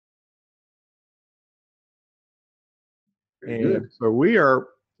Very And good. so we are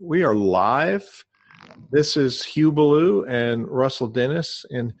live. This is Hugh Ballou and Russell Dennis,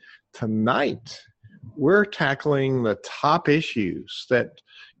 and tonight we're tackling the top issues that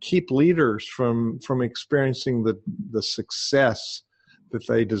keep leaders from experiencing the success that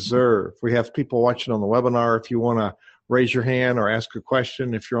they deserve. We have people watching on the webinar. If you want to raise your hand or ask a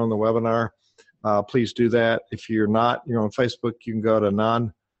question, if you're on the webinar, please do that. If you're not, you're on Facebook, you can go to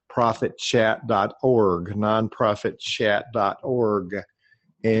nonprofitchat.org, nonprofitchat.org,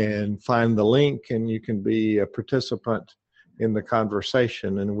 and find the link, and you can be a participant in the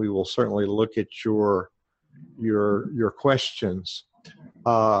conversation, and we will certainly look at your questions.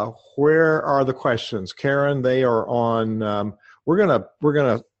 Where are the questions, Karen? They are on. We're gonna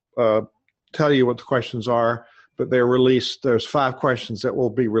tell you what the questions are, but they're released. There's 5 questions that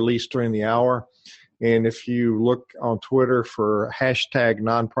will be released during the hour. And if you look on Twitter for hashtag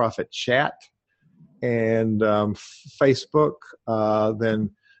nonprofit chat and Facebook, then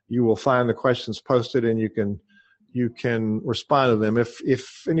you will find the questions posted, and you can respond to them.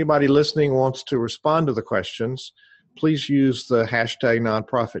 If anybody listening wants to respond to the questions, please use the hashtag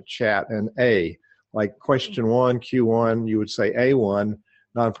nonprofit chat and A, like question 1, Q1, you would say A1,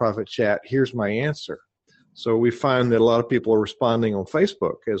 nonprofit chat, here's my answer. So we find that a lot of people are responding on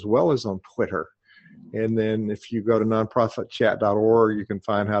Facebook as well as on Twitter. And then if you go to nonprofitchat.org, you can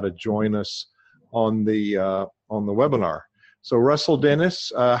find how to join us on the webinar. So Russell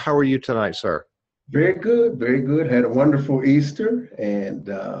Dennis, how are you tonight, sir? Very good, very good. Had a wonderful Easter, and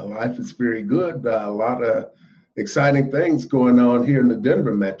life is very good. A lot of exciting things going on here in the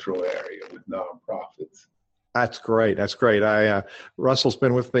Denver metro area with nonprofits. That's great. That's great. Russell's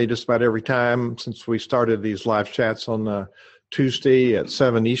been with me just about every time since we started these live chats on Tuesday at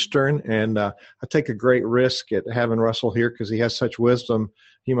 7 Eastern, and I take a great risk at having Russell here because he has such wisdom.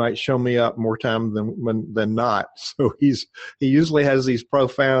 He might show me up more time than not. So he usually has these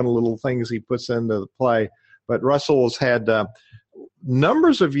profound little things he puts into the play. But Russell's had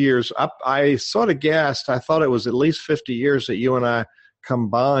numbers of years. I sort of guessed. I thought it was at least 50 years that you and I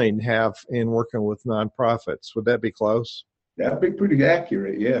combined have in working with nonprofits. Would that be close? That'd be pretty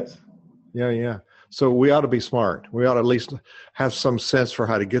accurate. Yes. Yeah. So we ought to be smart. We ought to at least have some sense for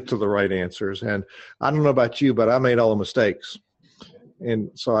how to get to the right answers. And I don't know about you, but I made all the mistakes. And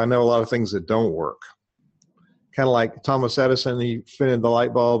so I know a lot of things that don't work. Kind of like Thomas Edison, he invented the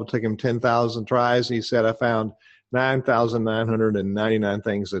light bulb. It took him 10,000 tries. He said, I found 9,999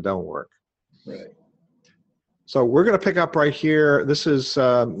 things that don't work. Right. So we're going to pick up right here. This is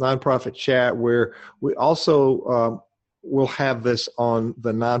Nonprofit Chat, where we also we'll have this on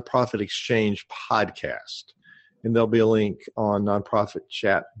the Nonprofit Exchange podcast. And there'll be a link on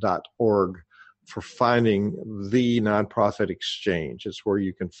nonprofitchat.org for finding the Nonprofit Exchange. It's where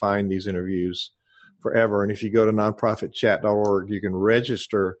you can find these interviews forever. And if you go to nonprofitchat.org, you can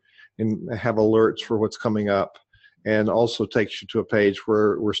register and have alerts for what's coming up, and also takes you to a page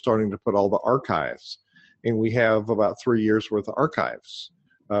where we're starting to put all the archives. And we have about 3 years worth of archives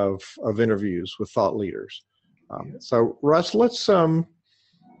of interviews with thought leaders. So Russ,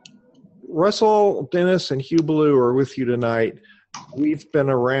 Russell Dennis and Hugh Ballou are with you tonight. We've been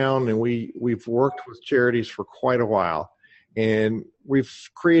around and we've worked with charities for quite a while, and we've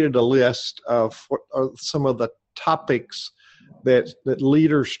created a list of what are some of the topics that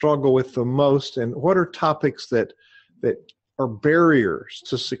leaders struggle with the most, and what are topics that are barriers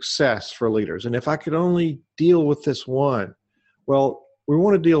to success for leaders. And if I could only deal with this one, well, we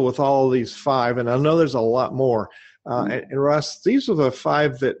want to deal with all of these 5, and I know there's a lot more. And Russ, these are the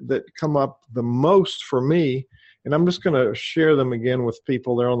 5 that come up the most for me, and I'm just going to share them again with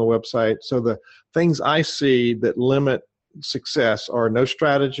people. They're on the website. So the things I see that limit success are no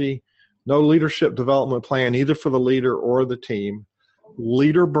strategy, no leadership development plan, either for the leader or the team,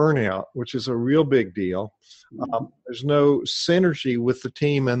 leader burnout, which is a real big deal. There's no synergy with the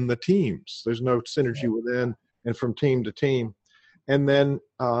team and the teams. There's no synergy within and from team to team. And then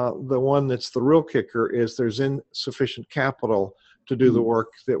the one that's the real kicker is there's insufficient capital to do the work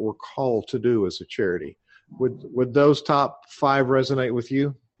that we're called to do as a charity. Would those top 5 resonate with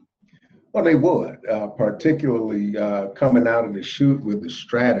you? Well, they would, particularly coming out of the chute with the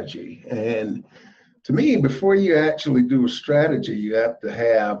strategy. And to me, before you actually do a strategy, you have to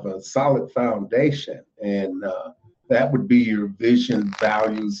have a solid foundation. And that would be your vision,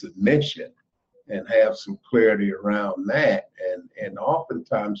 values, and mission, and have some clarity around that. And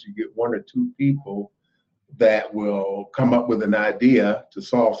oftentimes you get 1 or 2 people that will come up with an idea to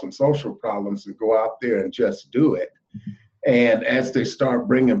solve some social problems and go out there and just do it. And as they start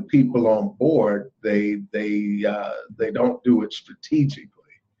bringing people on board, they don't do it strategically.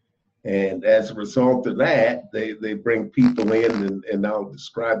 And as a result of that, they bring people in, and I'll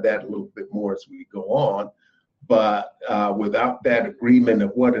describe that a little bit more as we go on. But without that agreement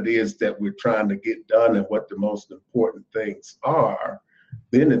of what it is that we're trying to get done and what the most important things are,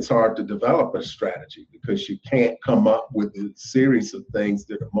 then it's hard to develop a strategy, because you can't come up with a series of things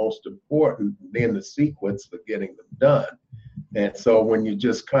that are most important and then the sequence for getting them done. And so when you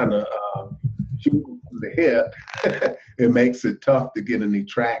just kind of shoot from the hip, it makes it tough to get any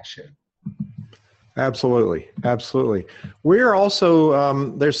traction. Absolutely. Absolutely. We're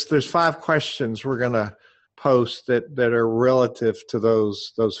also, there's 5 questions we're going to post that are relative to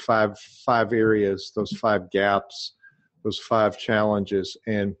those five areas, those 5 gaps, those 5 challenges.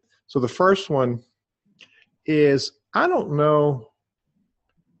 And so the first one is, I don't know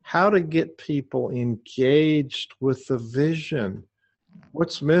how to get people engaged with the vision.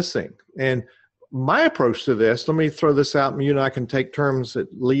 What's missing? And my approach to this, let me throw this out, and you and I can take turns at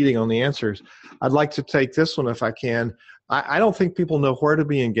leading on the answers. I'd like to take this one if I can. I don't think people know where to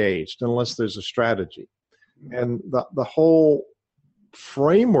be engaged unless there's a strategy. And the whole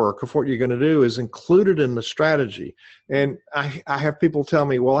framework of what you're going to do is included in the strategy. And I have people tell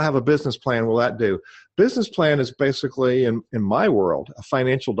me, well, I have a business plan. Will that do? Business plan is basically, in my world, a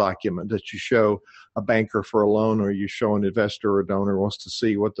financial document that you show a banker for a loan, or you show an investor or a donor wants to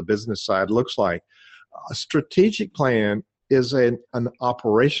see what the business side looks like. A strategic plan is an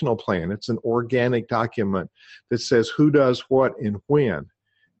operational plan. It's an organic document that says who does what and when.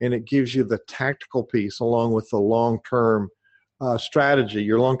 And it gives you the tactical piece along with the long-term strategy,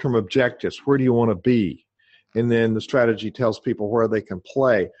 your long-term objectives. Where do you want to be? And then the strategy tells people where they can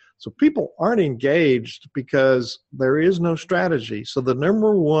play. So people aren't engaged because there is no strategy. So the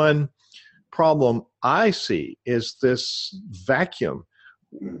number one problem I see is this vacuum.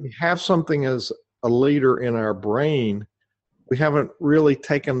 We have something as a leader in our brain. We haven't really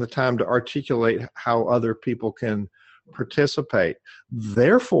taken the time to articulate how other people can participate.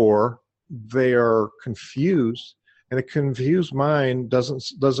 Therefore, they are confused, and a confused mind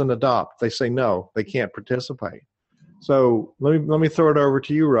doesn't adopt. They say no, they can't participate. So let me throw it over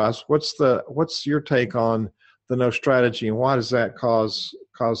to you, Russ. What's your take on the no strategy, and why does that cause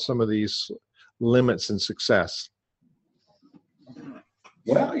some of these limits in success?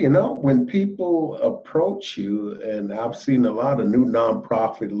 Well, when people approach you, and I've seen a lot of new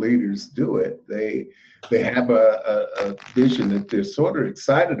nonprofit leaders do it, they have a vision that they're sort of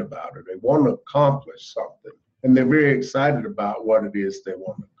excited about, or they want to accomplish something, and they're very excited about what it is they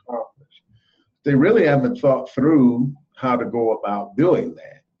want to accomplish. They really haven't thought through how to go about doing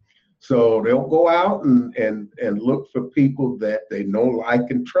that. So they'll go out and look for people that they know,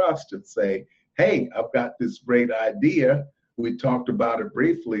 like, and trust, and say, hey, I've got this great idea. We talked about it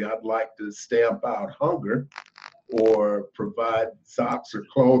briefly. I'd like to stamp out hunger, or provide socks or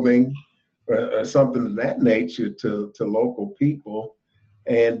clothing or something of that nature to local people.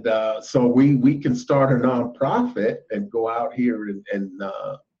 And so we can start a nonprofit and go out here and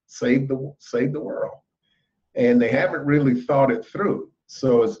save the world. And they haven't really thought it through.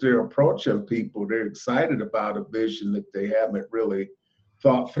 So as they're approaching people, they're excited about a vision that they haven't really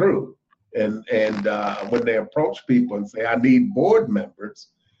thought through. And when they approach people and say, I need board members,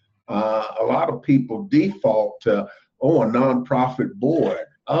 a lot of people default to, a nonprofit board.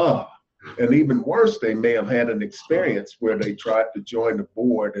 And even worse, they may have had an experience where they tried to join the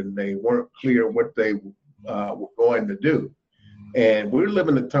board and they weren't clear what they were going to do. And we're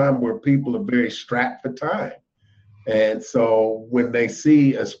living a time where people are very strapped for time. And so when they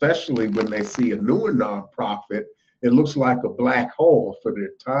see, especially when they see a newer nonprofit, it looks like a black hole for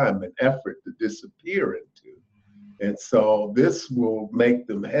their time and effort to disappear into. And so this will make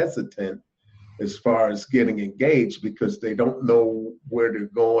them hesitant as far as getting engaged, because they don't know where they're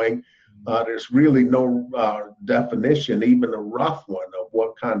going. There's really no definition, even a rough one, of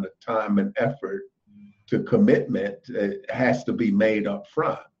what kind of time and effort to commitment has to be made up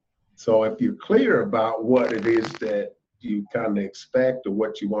front. So if you're clear about what it is that you kind of expect or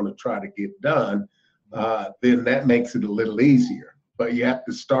what you want to try to get done, then that makes it a little easier. But you have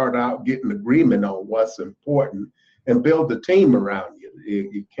to start out getting agreement on what's important and build a team around you.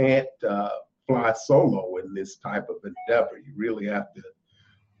 You can't fly solo in this type of endeavor. You really have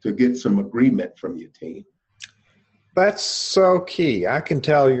to get some agreement from your team. That's so key. I can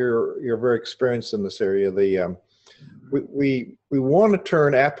tell you're very experienced in this area. We want to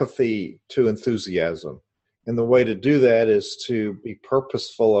turn apathy to enthusiasm. And the way to do that is to be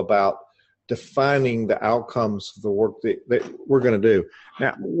purposeful about defining the outcomes of the work that we're going to do.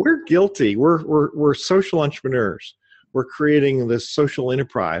 Now, we're guilty. We're social entrepreneurs. We're creating this social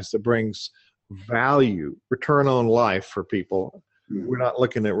enterprise that brings value, return on life for people. We're not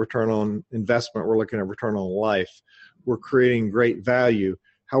looking at return on investment. We're looking at return on life. We're creating great value.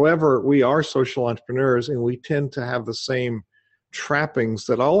 However, we are social entrepreneurs, and we tend to have the same trappings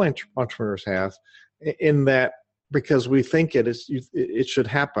that all entrepreneurs have, in that because we think it should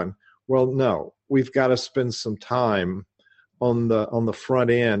happen. Well, no, we've got to spend some time on the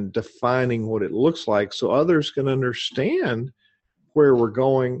front end defining what it looks like so others can understand where we're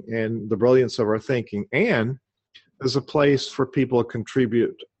going and the brilliance of our thinking. And there's a place for people to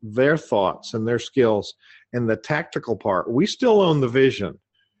contribute their thoughts and their skills. And the tactical part, we still own the vision.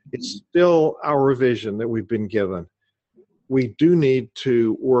 It's still our vision that we've been given. We do need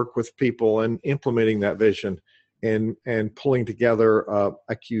to work with people in implementing that vision and pulling together,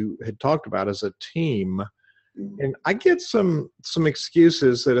 like you had talked about, as a team. And I get some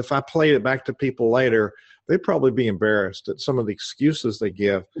excuses that if I played it back to people later, they'd probably be embarrassed at some of the excuses they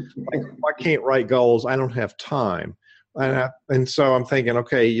give. Like, I can't write goals. I don't have time. And so I'm thinking,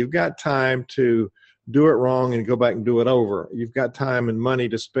 okay, you've got time to do it wrong and go back and do it over. You've got time and money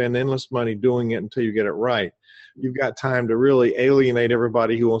to spend endless money doing it until you get it right. You've got time to really alienate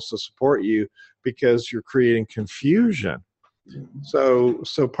everybody who wants to support you because you're creating confusion. So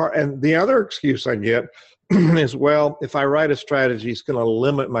and the other excuse I get is, well, if I write a strategy, it's going to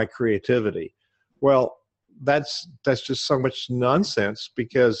limit my creativity. Well, that's just so much nonsense,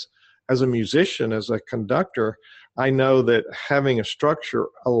 because as a musician, as a conductor, I know that having a structure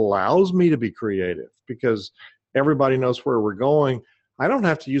allows me to be creative because everybody knows where we're going. I don't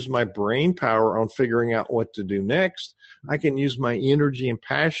have to use my brain power on figuring out what to do next. I can use my energy and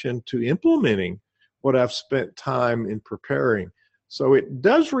passion to implementing what I've spent time in preparing. So it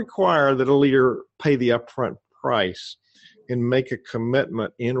does require that a leader pay the upfront price and make a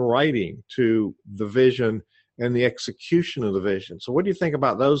commitment in writing to the vision and the execution of the vision. So what do you think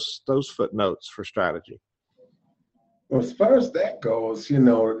about those footnotes for strategy? Well, as far as that goes,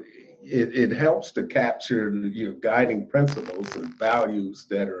 it helps to capture your guiding principles and values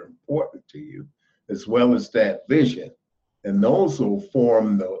that are important to you, as well as that vision. And those will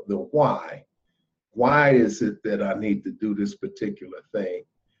form the why. Why is it that I need to do this particular thing?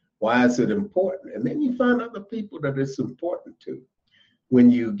 Why is it important? And then you find other people that it's important to. When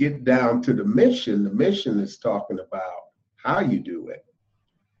you get down to the mission is talking about how you do it.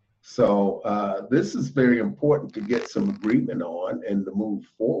 So this is very important to get some agreement on and to move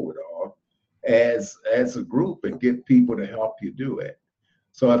forward on as a group and get people to help you do it.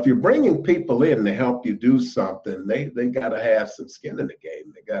 So if you're bringing people in to help you do something, they got to have some skin in the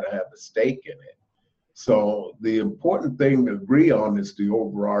game. They got to have a stake in it. So the important thing to agree on is the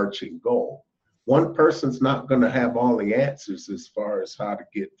overarching goal. One person's not going to have all the answers as far as how to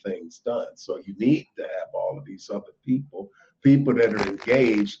get things done. So you need to have all of these other people that are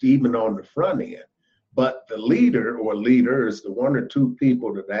engaged even on the front end. But the leader or leaders, the one or two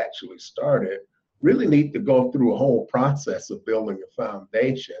people that actually started, really need to go through a whole process of building a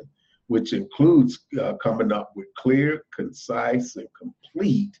foundation, which includes coming up with clear, concise, and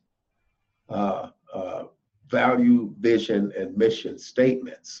complete value, vision, and mission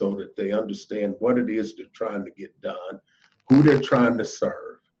statements so that they understand what it is they're trying to get done, who they're trying to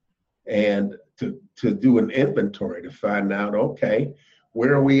serve, and to do an inventory to find out, okay,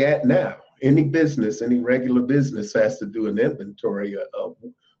 where are we at now? Any business, any regular business has to do an inventory of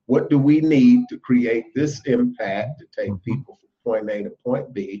what do we need to create this impact to take people from point A to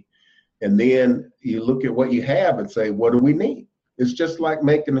point B. And then you look at what you have and say, what do we need? It's just like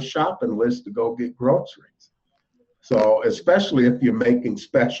making a shopping list to go get groceries. So especially if you're making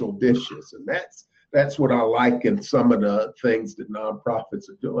special dishes, and that's what I like in some of the things that nonprofits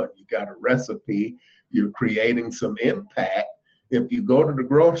are doing. You got a recipe, you're creating some impact. If you go to the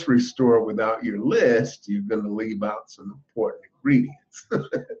grocery store without your list, you're going to leave out some important ingredients.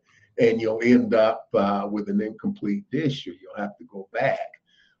 And you'll end up with an incomplete dish, or you'll have to go back.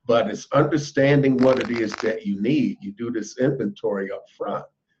 But it's understanding what it is that you need. You do this inventory up front.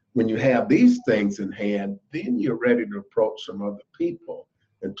 When you have these things in hand, then you're ready to approach some other people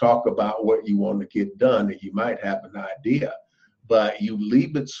and talk about what you want to get done. And you might have an idea, but you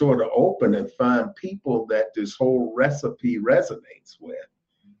leave it sort of open and find people that this whole recipe resonates with.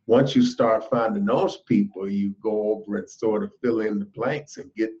 Once you start finding those people, you go over and sort of fill in the blanks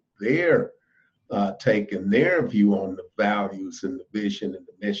and get their take and their view on the values and the vision and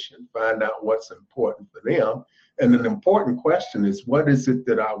the mission, find out what's important for them. And an important question is, what is it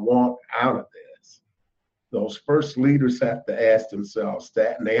that I want out of this? Those first leaders have to ask themselves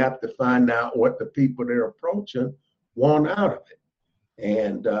that, and they have to find out what the people they're approaching want out of it.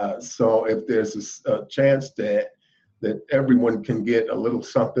 And so if there's a chance that that everyone can get a little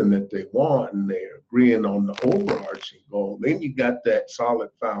something that they want and they're agreeing on the overarching goal, then you got that solid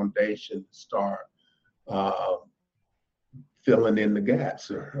foundation to start uh, filling in the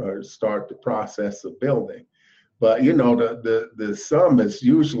gaps or start the process of building. But you know, the sum is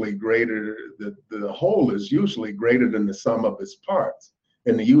usually greater, the whole is usually greater than the sum of its parts.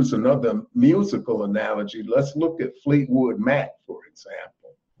 And to use another musical analogy, let's look at Fleetwood Mac, for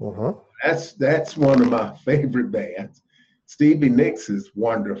example. Uh-huh. That's one of my favorite bands. Stevie Nicks is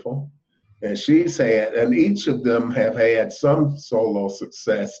wonderful. And she's had, and each of them have had some solo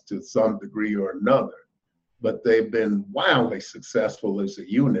success to some degree or another, but they've been wildly successful as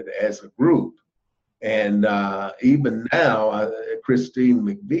a unit, as a group. And even now, Christine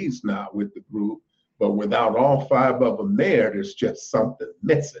McVie's not with the group, but without all five of them there's just something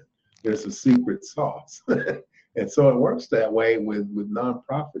missing. There's a secret sauce. And so it works that way with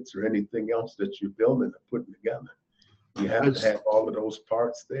nonprofits or anything else that you're building or putting together. You have to have all of those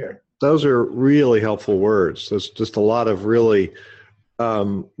parts there. Those are really helpful words. There's just a lot of really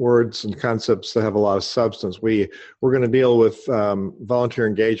words and concepts that have a lot of substance. We're going to deal with volunteer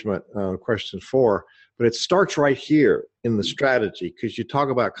engagement, question 4, but it starts right here in the strategy, because you talk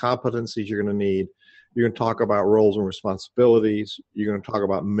about competencies you're going to need. You're going to talk about roles and responsibilities. You're going to talk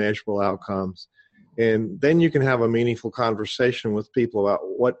about measurable outcomes. And then you can have a meaningful conversation with people about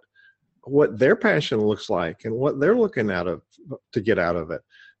what their passion looks like and what they're looking to get out of it.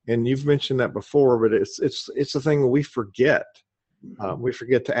 And you've mentioned that before, but it's a thing we forget. We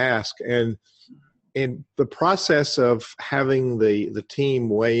forget to ask. And the process of having the team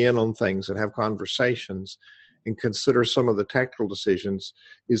weigh in on things and have conversations and consider some of the tactical decisions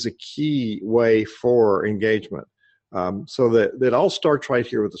is a key way for engagement. So that all starts right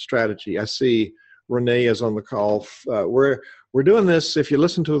here with the strategy. I see Renee is on the call. We're doing this. If you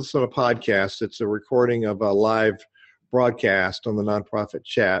listen to us on a podcast, it's a recording of a live broadcast on the Nonprofit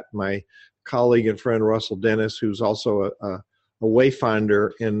Chat. My colleague and friend Russell Dennis, who's also a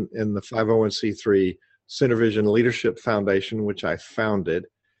wayfinder in the 501c3 CenterVision Leadership Foundation, which I founded,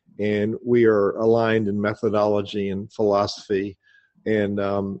 and we are aligned in methodology and philosophy. And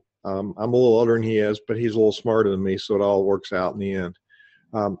I'm a little older than he is, but he's a little smarter than me, so it all works out in the end.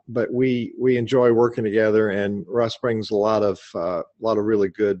 But we enjoy working together, and Russ brings a lot of really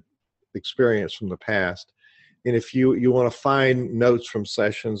good experience from the past. And if you want to find notes from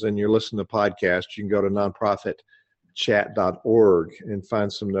sessions and you're listening to podcasts, you can go to nonprofitchat.org and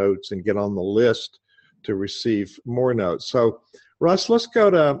find some notes and get on the list to receive more notes. So, Russ, let's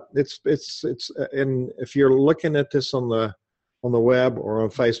go to it's and if you're looking at this on the web or on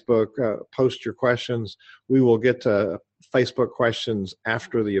Facebook, post your questions. We will get to Facebook questions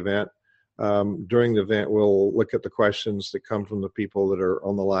after the event. During the event, we'll look at the questions that come from the people that are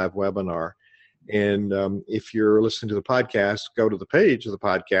on the live webinar. And if you're listening to the podcast, go to the page of the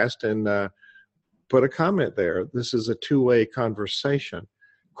podcast and put a comment there. This is a two-way conversation.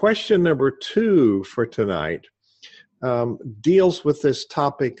 Question number 2 for tonight deals with this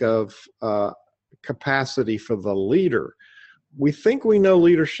topic of capacity for the leader. We think we know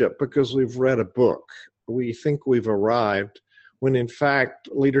leadership because we've read a book. We think we've arrived, when in fact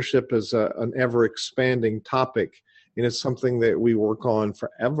leadership is an ever-expanding topic, and it's something that we work on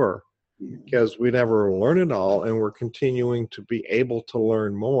forever because we never learn it all, and we're continuing to be able to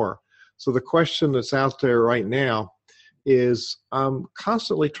learn more. So the question that's out there right now is, I'm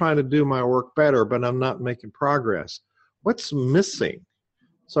constantly trying to do my work better, but I'm not making progress. What's missing?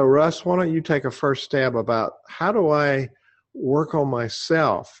 So Russ, why don't you take a first stab about how do I work on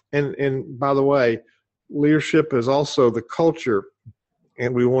myself? And by the way, leadership is also the culture,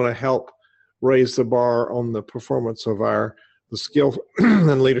 and we want to help raise the bar on the performance of the skill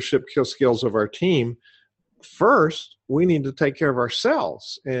and leadership skills of our team. First, we need to take care of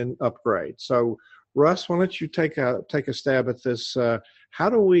ourselves and upgrade. So, Russ, why don't you take a stab at this? How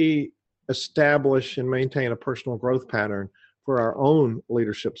do we establish and maintain a personal growth pattern for our own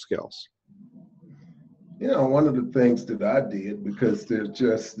leadership skills? You know, one of the things that I did, because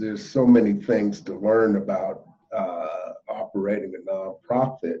there's so many things to learn about operating a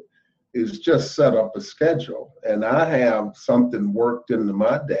nonprofit, is just set up a schedule. And I have something worked into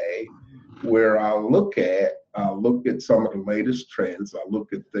my day where I look at some of the latest trends. I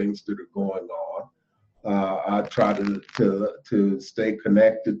look at things that are going on. I try to stay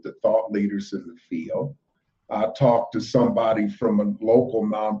connected to thought leaders in the field. I talk to somebody from a local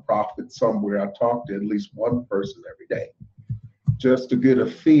nonprofit somewhere. I talk to at least one person every day just to get a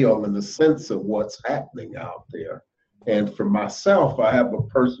feel and a sense of what's happening out there. And for myself, I have a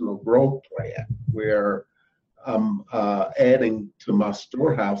personal growth plan where I'm adding to my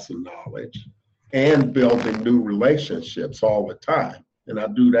storehouse of knowledge and building new relationships all the time. And I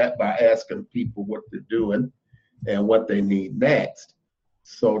do that by asking people what they're doing and what they need next,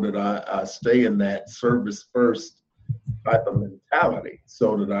 so that I stay in that service first type of mentality,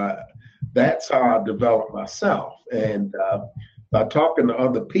 so that that's how I develop myself. And by talking to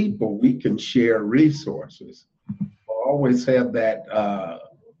other people, we can share resources. I always have that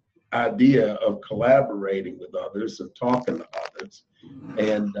idea of collaborating with others and talking to others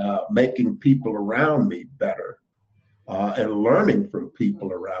and making people around me better, and learning from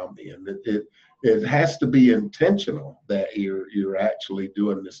people around me. And it has to be intentional that you're actually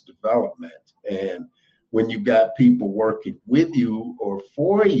doing this development. And when you've got people working with you or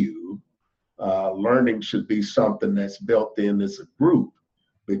for you, learning should be something that's built in as a group,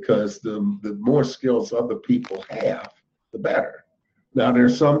 because the more skills other people have, the better. Now,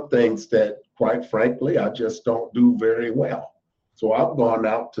 there's some things that, quite frankly, I just don't do very well. So I've gone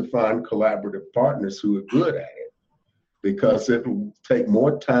out to find collaborative partners who are good at it, because it will take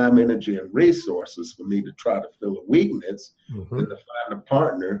more time, energy, and resources for me to try to fill a weakness than to find a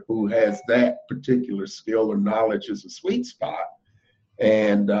partner who has that particular skill or knowledge as a sweet spot.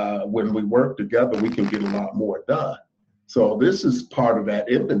 And when we work together, we can get a lot more done. So this is part of that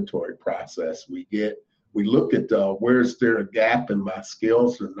inventory process. We look at where's there a gap in my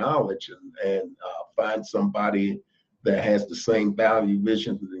skills or knowledge, and find somebody that has the same value,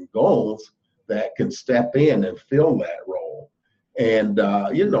 vision, and goals that can step in and fill that role. And,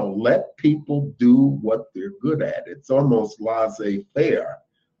 let people do what they're good at. It's almost laissez-faire.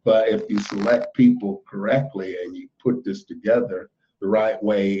 But if you select people correctly and you put this together the right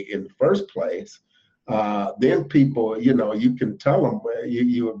way in the first place, then people, you can tell them,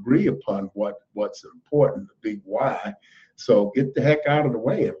 you agree upon what's important, the big why. So get the heck out of the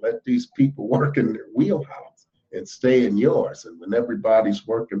way and let these people work in their wheelhouse and stay in yours. And when everybody's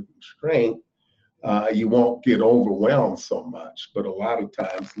working from strength, you won't get overwhelmed so much. But a lot of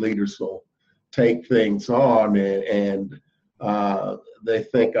times leaders will take things on and they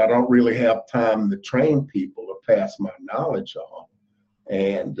think, I don't really have time to train people or pass my knowledge on.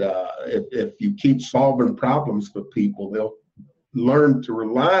 And if you keep solving problems for people, they'll learn to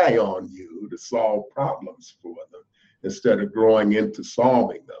rely on you to solve problems for them instead of growing into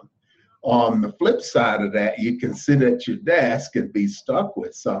solving them. On the flip side of that, you can sit at your desk and be stuck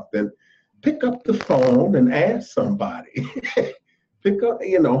with something. Pick up the phone and ask somebody.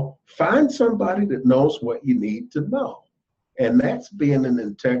 Find somebody that knows what you need to know. And that's being in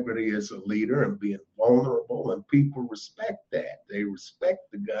integrity as a leader and being vulnerable, and people respect that. They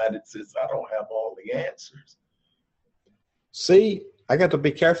respect the guy that says, I don't have all the answers. See, I got to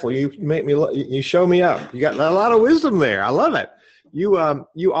be careful. You show me up. You got a lot of wisdom there. I love it. You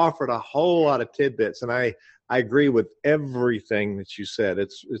offered a whole lot of tidbits, and I agree with everything that you said.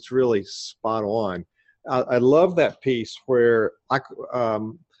 It's really spot on. I love that piece where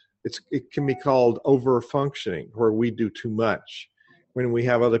it can be called over-functioning, where we do too much when we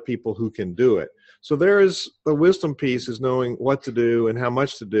have other people who can do it. So there is the wisdom piece, is knowing what to do and how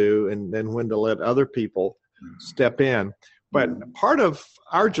much to do, and then when to let other people step in. But part of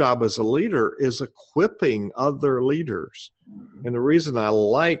our job as a leader is equipping other leaders. And the reason I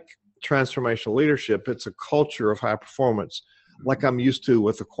like transformational leadership, it's a culture of high performance. Like I'm used to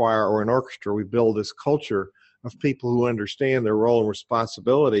with a choir or an orchestra, we build this culture of people who understand their role and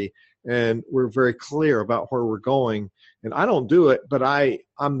responsibility, and we're very clear about where we're going. And I don't do it, but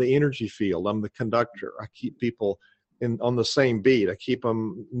I'm the energy field. I'm the conductor. I keep people on the same beat. I keep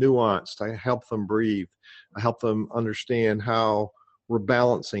them nuanced. I help them breathe. I help them understand how we're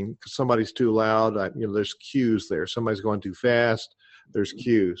balancing. Because somebody's too loud, there's cues there. Somebody's going too fast, there's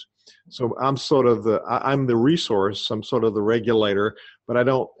cues. So I'm sort of I'm the resource. I'm sort of the regulator, but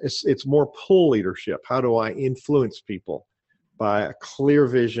it's more pull leadership. How do I influence people? By a clear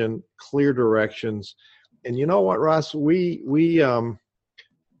vision, clear directions. And you know what, Russ? We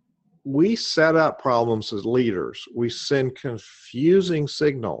set up problems as leaders. We send confusing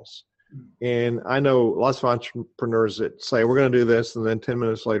signals. And I know lots of entrepreneurs that say, we're going to do this, and then 10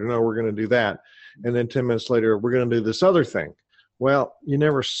 minutes later, no, we're going to do that. And then 10 minutes later, we're going to do this other thing. Well, you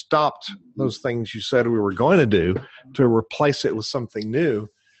never stopped those things you said we were going to do to replace it with something new.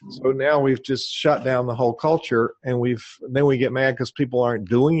 So now we've just shut down the whole culture, and then we get mad because people aren't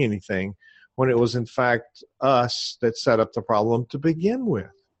doing anything when it was in fact us that set up the problem to begin with.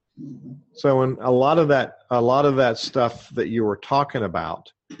 So in a lot of that stuff that you were talking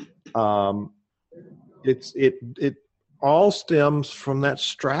about, it all stems from that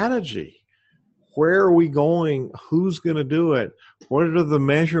strategy. Where are we going? Who's going to do it? What are the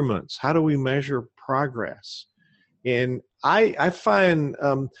measurements? How do we measure progress? And I find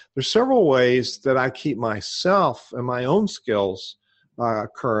there's several ways that I keep myself and my own skills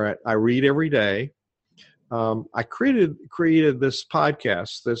current. I read every day. I created this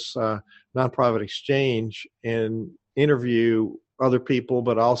podcast, this nonprofit exchange, and interview other people,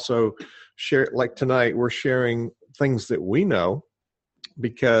 but also share. Like tonight, we're sharing things that we know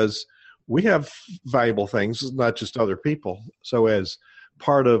because we have valuable things, not just other people. So as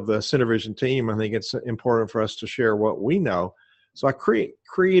part of the CenterVision team, I think it's important for us to share what we know. So I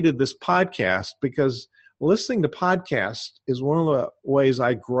created this podcast because listening to podcasts is one of the ways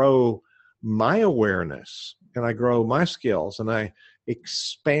I grow my awareness and I grow my skills and I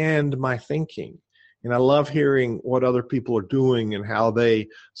expand my thinking. And I love hearing what other people are doing and how they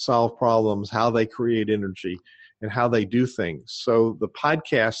solve problems, how they create energy, and how they do things. So the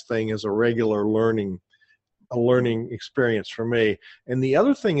podcast thing is a regular learning experience for me. And the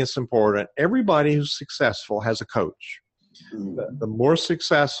other thing is important, everybody who's successful has a coach. The more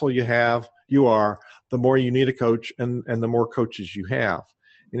successful you are, the more you need a coach and the more coaches you have.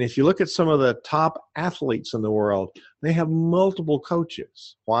 And if you look at some of the top athletes in the world, they have multiple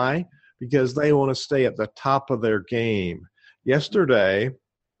coaches. Why? Because they want to stay at the top of their game. Yesterday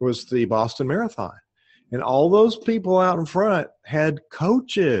was the Boston Marathon, and all those people out in front had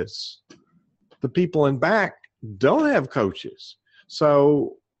coaches. The people in back don't have coaches.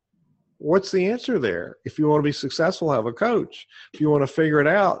 So what's the answer there? If you want to be successful, have a coach. If you want to figure it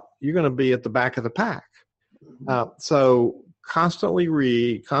out, you're going to be at the back of the pack. So constantly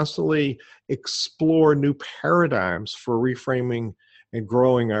read, constantly explore new paradigms for reframing and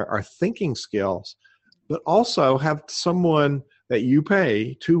growing our thinking skills, but also have someone that you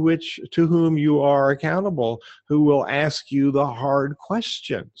pay to whom you are accountable, who will ask you the hard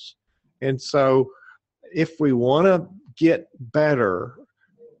questions. And so if we want to get better,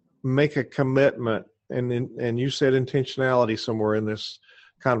 make a commitment, and you said intentionality somewhere in this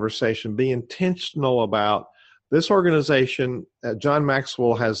conversation, be intentional about this organization. John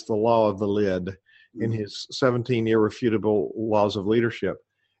Maxwell has the law of the lid in his 17 irrefutable laws of leadership.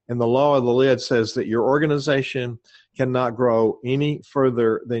 And the law of the lid says that your organization cannot grow any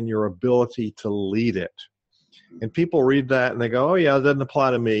further than your ability to lead it. And people read that and they go, oh yeah, it doesn't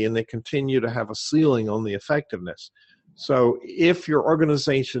apply to me. And they continue to have a ceiling on the effectiveness. So if your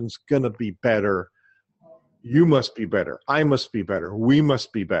organization's going to be better, you must be better. I must be better. We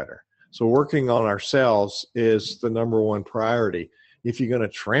must be better. So working on ourselves is the number one priority. If you're going to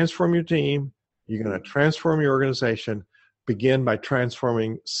transform your team, you're going to transform your organization, begin by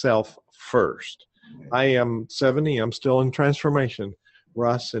transforming self first. I am 70. I'm still in transformation,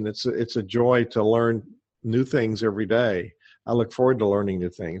 Russ, and it's a joy to learn new things every day. I look forward to learning new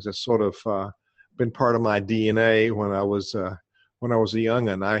things. It's sort of been part of my DNA when I was a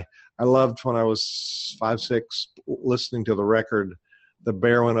young'un. I loved when I was 5, 6, listening to the record, "The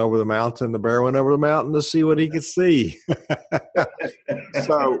bear went over the mountain, the bear went over the mountain to see what he could see."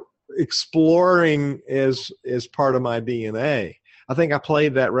 So exploring is part of my DNA. I think I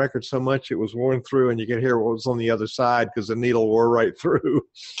played that record so much it was worn through, and you could hear what was on the other side because the needle wore right through.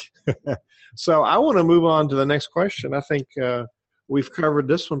 So I want to move on to the next question. I think we've covered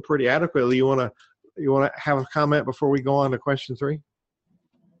this one pretty adequately. You want to have a comment before we go on to question 3?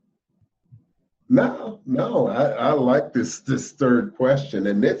 No, I like this third question,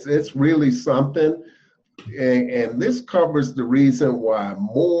 and it's really something, and this covers the reason why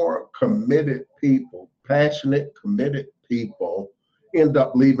more committed people, passionate, committed people, end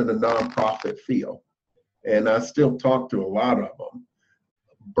up leaving the nonprofit field. And I still talk to a lot of them.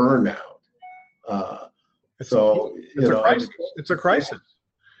 Burnout. It's a crisis.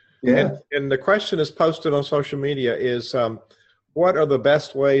 Yeah. And the question is posted on social media is, what are the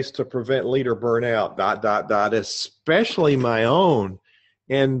best ways to prevent leader burnout, ... especially my own.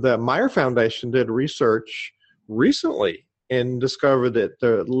 And the Meyer Foundation did research recently and discovered that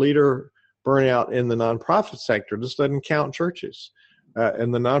the leader burnout in the nonprofit sector, this doesn't count churches,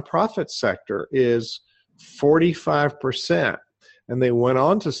 in the nonprofit sector is 45%. And they went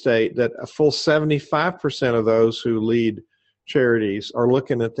on to state that a full 75% of those who lead charities are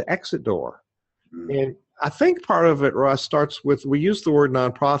looking at the exit door. And I think part of it, Russ, starts with, we use the word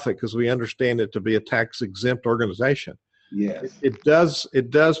nonprofit because we understand it to be a tax-exempt organization. Yes. It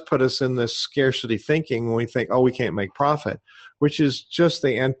does put us in this scarcity thinking when we think, oh, we can't make profit, which is just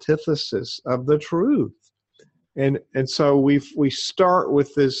the antithesis of the truth. And so we start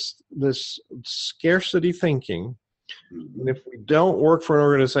with this scarcity thinking. And if we don't work for an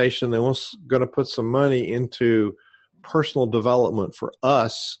organization that was going to put some money into personal development for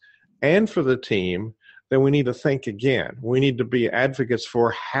us and for the team, then we need to think again. We need to be advocates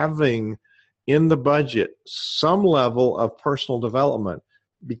for having in the budget some level of personal development,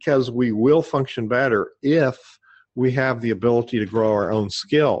 because we will function better if we have the ability to grow our own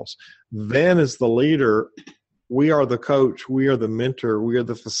skills. Then as the leader, we are the coach, we are the mentor, we are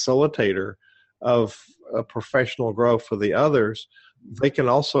the facilitator of professional growth for the others. They can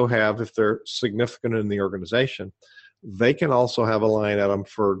also have, if they're significant in the organization, they can also have a line item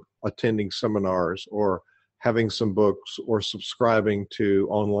for attending seminars or having some books or subscribing to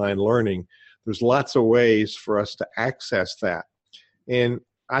online learning. There's lots of ways for us to access that. And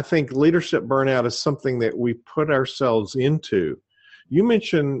I think leadership burnout is something that we put ourselves into. You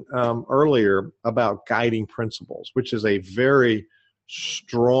mentioned earlier about guiding principles, which is a very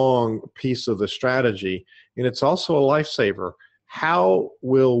strong piece of the strategy, and it's also a lifesaver. How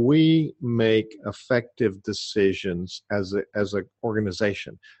will we make effective decisions as an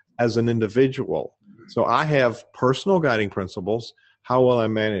organization, as an individual? So I have personal guiding principles. How will I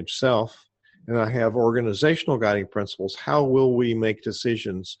manage self? And I have organizational guiding principles. How will we make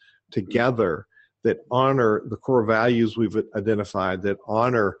decisions together that honor the core values we've identified, that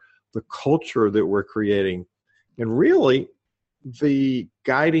honor the culture that we're creating? And really, the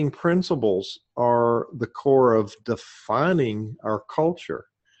guiding principles are the core of defining our culture.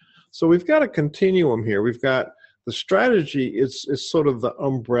 So we've got a continuum here. We've got the strategy is sort of the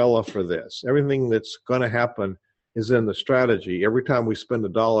umbrella for this. Everything that's going to happen is in the strategy. Every time we spend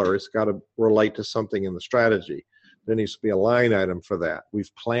 $1, it's got to relate to something in the strategy. There needs to be a line item for that. We've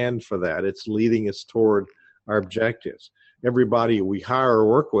planned for that. It's leading us toward our objectives. Everybody we hire or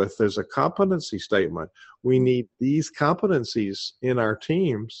work with, there's a competency statement. We need these competencies in our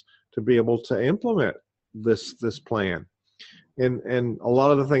teams to be able to implement this plan. And a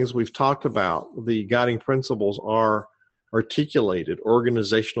lot of the things we've talked about, the guiding principles are articulated,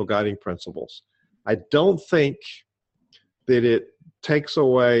 organizational guiding principles. I don't think that it takes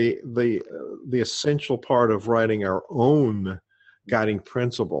away the essential part of writing our own guiding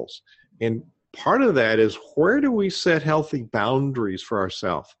principles. And part of that is, where do we set healthy boundaries for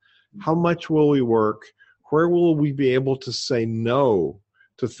ourselves? How much will we work? Where will we be able to say no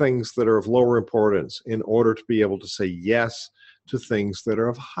to things that are of lower importance in order to be able to say yes to things that are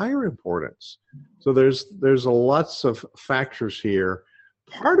of higher importance? So there's lots of factors here.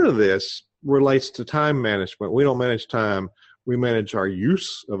 Part of this relates to time management. We don't manage time. We manage our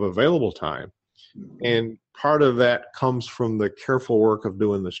use of available time. And part of that comes from the careful work of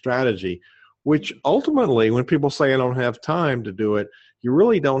doing the strategy, which ultimately, when people say I don't have time to do it, you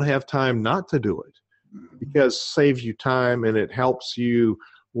really don't have time not to do it, because it saves you time and it helps you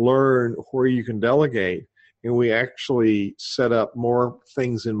learn where you can delegate. And we actually set up more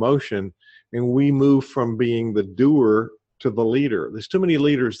things in motion, and we move from being the doer to the leader. There's too many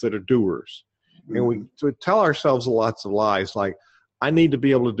leaders that are doers. And we tell ourselves lots of lies, like, I need to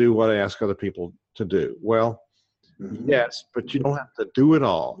be able to do what I ask other people to do. Well, yes, but you don't have to do it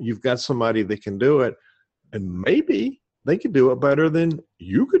all. You've got somebody that can do it, and maybe they could do it better than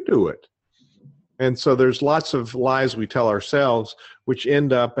you could do it. And so there's lots of lies we tell ourselves, which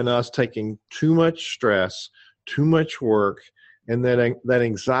end up in us taking too much stress, too much work, and that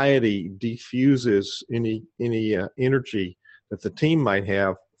anxiety diffuses any energy that the team might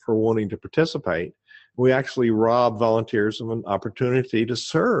have for wanting to participate. We actually rob volunteers of an opportunity to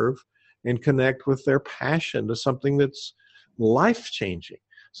serve and connect with their passion to something that's life-changing.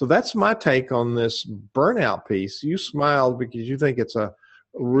 So that's my take on this burnout piece. You smiled because you think it's a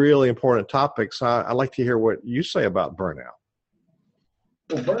really important topic. So I'd like to hear what you say about burnout.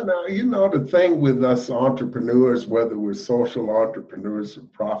 Well, burnout, the thing with us entrepreneurs, whether we're social entrepreneurs or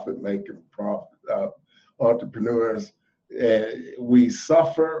profit-making entrepreneurs, we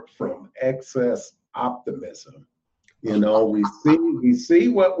suffer from excess optimism. We see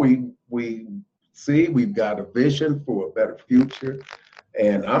what we see. We've got a vision for a better future,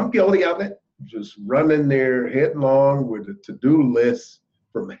 and I'm guilty of it. Just running there headlong with a to-do list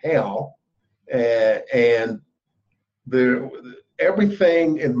from hell, and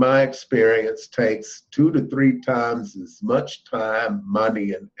everything in my experience takes 2 to 3 times as much time,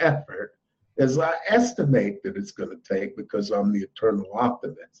 money, and effort as I estimate that it's going to take, because I'm the eternal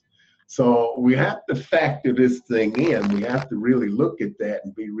optimist. So we have to factor this thing in. We have to really look at that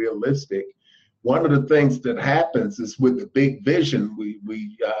and be realistic. One of the things that happens is, with the big vision, we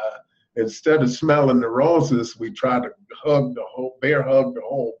instead of smelling the roses, we try to bear hug the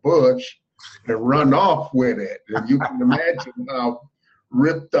whole bush and run off with it. And you can imagine how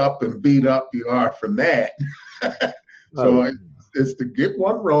ripped up and beat up you are from that. It's to get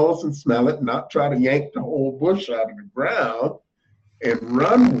one rose and smell it, not try to yank the whole bush out of the ground and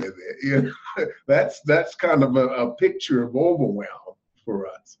run with it. That's kind of a picture of overwhelm for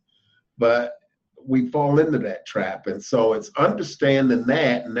us. but we fall into that trap. And so it's understanding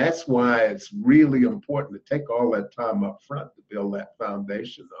that, and that's why it's really important to take all that time up front to build that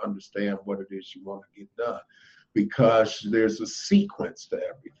foundation, to understand what it is you want to get done, because there's a sequence to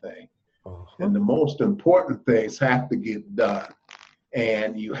everything. And the most important things have to get done.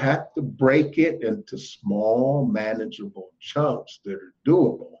 And you have to break it into small, manageable chunks that are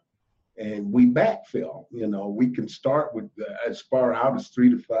doable. And we backfill. We can start with as far out as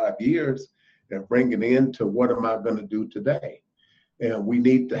 3 to 5 years and bring it into what am I going to do today? And we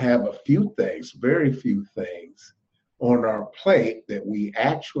need to have a few things, very few things on our plate that we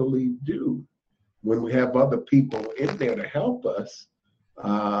actually do. When we have other people in there to help us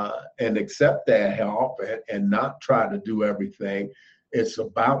and accept that help and not try to do everything, it's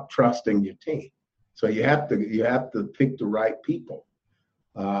about trusting your team. So you have to pick the right people.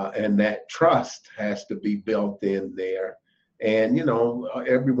 And that trust has to be built in there. And,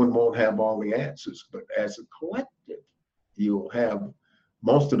 everyone won't have all the answers, but as a collective, you'll have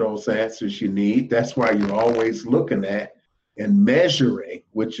most of those answers you need. That's why you're always looking at and measuring,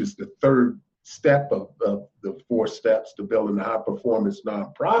 which is the third step of the 4 steps to building a high-performance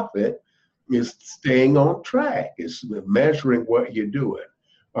nonprofit, is staying on track. It's measuring what you're doing.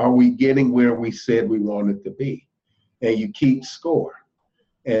 Are we getting where we said we wanted to be? And you keep score.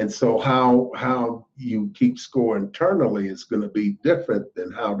 And so how you keep score internally is going to be different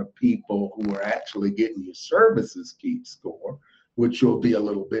than how the people who are actually getting your services keep score, which will be a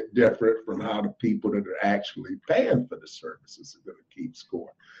little bit different from how the people that are actually paying for the services are going to keep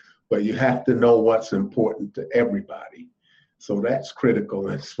score. But you have to know what's important to everybody. So that's critical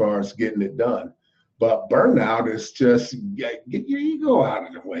as far as getting it done. But burnout is just get your ego out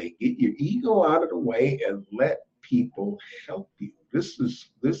of the way. Get your ego out of the way and let people help you. This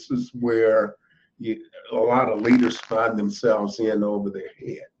is where a lot of leaders find themselves in over their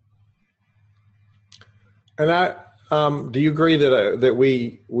head. And do you agree that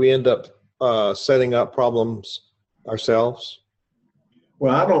we end up setting up problems ourselves?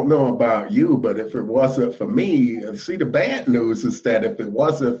 Well, I don't know about you, but if it wasn't for me, see, the bad news is that if it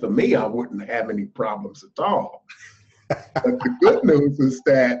wasn't for me, I wouldn't have any problems at all. But the good news is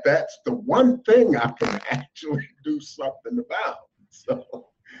that that's the one thing I can actually do something about. So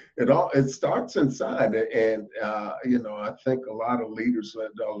it starts inside, and I think a lot of leaders,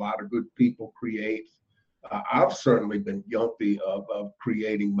 a lot of good people create. I've certainly been guilty of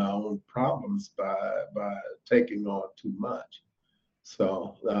creating my own problems by taking on too much.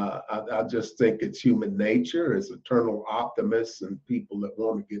 So I just think it's human nature as eternal optimists and people that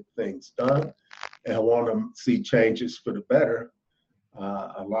want to get things done and want to see changes for the better.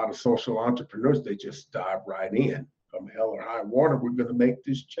 A lot of social entrepreneurs, they just dive right in. Come hell or high water, we're going to make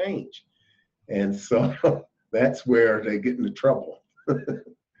this change. And so that's where they get into trouble.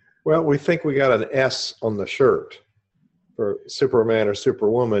 Well, we think we got an S on the shirt for Superman or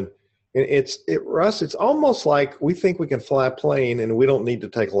Superwoman. And Russ, it's almost like we think we can fly a plane and we don't need to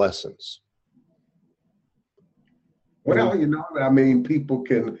take lessons. Well, people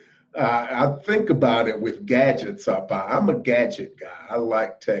can, I think about it with gadgets I buy. I'm a gadget guy. I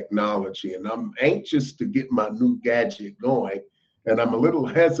like technology, and I'm anxious to get my new gadget going. And I'm a little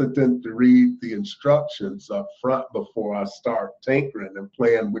hesitant to read the instructions up front before I start tinkering and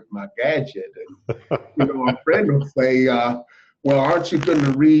playing with my gadget. And, a friend will say, well, aren't you going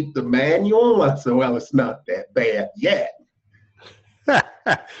to read the manual? I said, well, it's not that bad yet.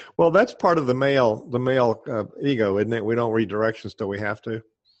 Well, that's part of the male ego, isn't it? We don't read directions till we have to.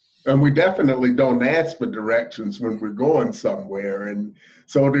 And we definitely don't ask for directions when we're going somewhere. And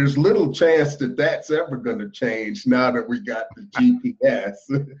so there's little chance that that's ever going to change now that we got the GPS.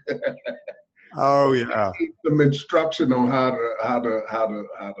 Oh yeah. Some instruction on how to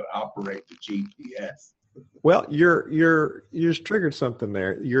operate the GPS. Well, you triggered something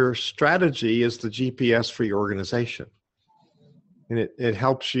there. Your strategy is the GPS for your organization. And it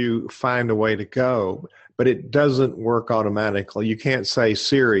helps you find a way to go, but it doesn't work automatically. You can't say,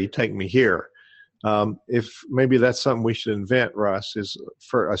 Siri, take me here. If maybe that's something we should invent, Russ, is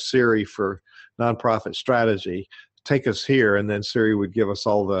for a Siri for nonprofit strategy. Take us here, and then Siri would give us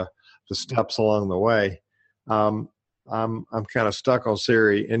all the steps along the way. I'm kind of stuck on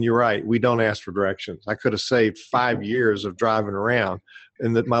Siri, and you're right. We don't ask for directions. I could have saved 5 years of driving around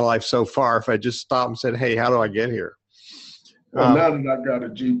in my life so far if I just stopped and said, hey, how do I get here? Well, now that I got a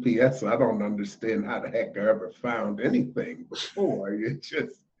GPS, I don't understand how the heck I ever found anything before. It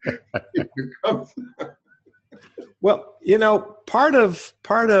just it becomes. Well, part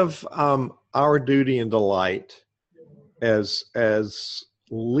of our duty and delight as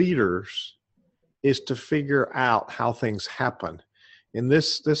leaders is to figure out how things happen. And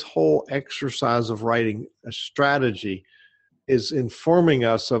this whole exercise of writing a strategy is informing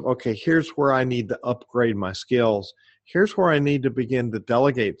us of, okay, here's where I need to upgrade my skills. Here's where I need to begin to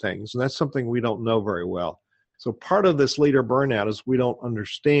delegate things. And that's something we don't know very well. So part of this leader burnout is we don't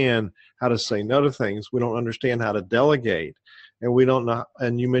understand how to say no to things. We don't understand how to delegate. And we don't know,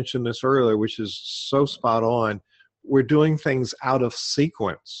 and you mentioned this earlier, which is so spot on. We're doing things out of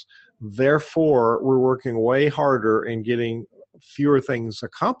sequence. Therefore, we're working way harder and getting fewer things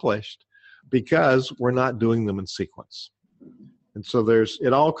accomplished because we're not doing them in sequence. And so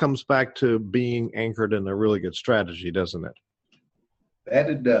it all comes back to being anchored in a really good strategy, doesn't it? That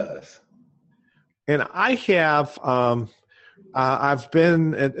it does. And I have, I've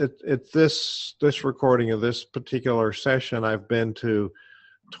been at this recording of this particular session, I've been to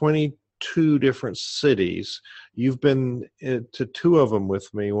 22 different cities. You've been to 2 of them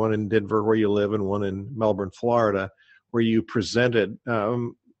with me, one in Denver where you live and one in Melbourne, Florida, where you presented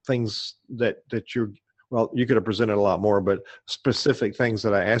things that you could have presented a lot more, but specific things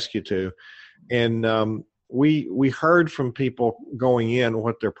that I asked you to. And we heard from people going in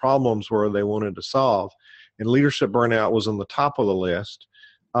what their problems were they wanted to solve. And leadership burnout was on the top of the list.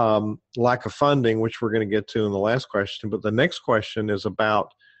 Lack of funding, which we're going to get to in the last question. But the next question is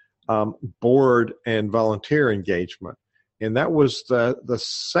about board and volunteer engagement. And that was the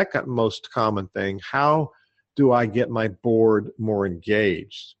second most common thing. How do I get my board more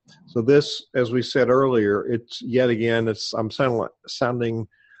engaged? So this, as we said earlier, it's yet again, I'm sounding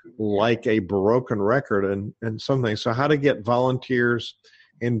like a broken record and something. So how to get volunteers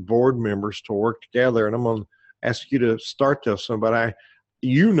and board members to work together. And I'm going to ask you to start this one, but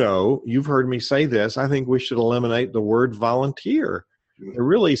you've heard me say this. I think we should eliminate the word volunteer. They're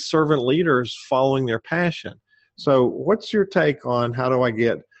really servant leaders following their passion. So what's your take on how do I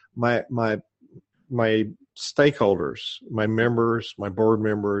get my stakeholders, my members, my board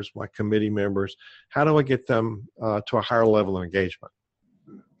members, my committee members, how do I get them to a higher level of engagement?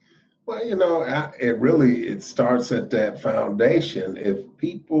 Well, it starts at that foundation. If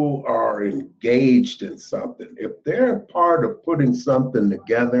people are engaged in something, if they're a part of putting something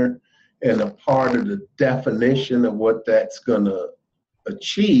together and a part of the definition of what that's going to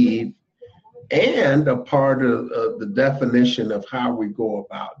achieve and a part of the definition of how we go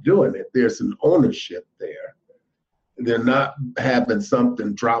about doing it, there's an ownership there. They're not having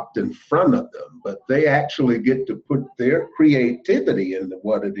something dropped in front of them, but they actually get to put their creativity into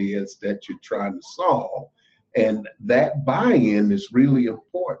what it is that you're trying to solve. And that buy-in is really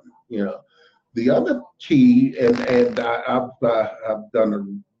important. The other key, and I've done a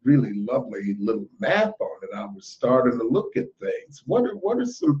really lovely little map on it. I was starting to look at things. What are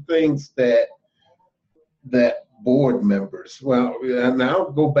some things that board members, and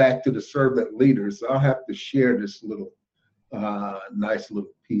I'll go back to the servant leaders. I'll have to share this little nice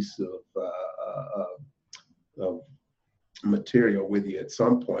little piece of material with you at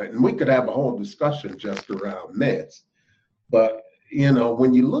some point, and we could have a whole discussion just around this. But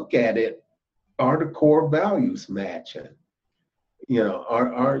when you look at it, are the core values matching?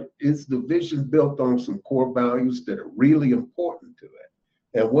 Is the vision built on some core values that are really important to it?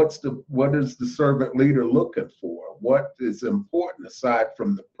 And what is the servant leader looking for? What is important aside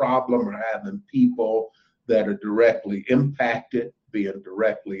from the problem or having people that are directly impacted, being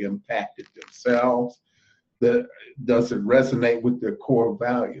directly impacted themselves? Does it resonate with their core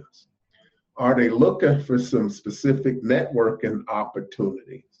values? Are they looking for some specific networking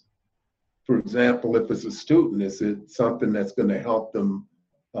opportunities? For example, if it's a student, is it something that's going to help them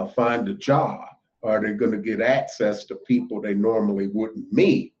find a job? Are they going to get access to people they normally wouldn't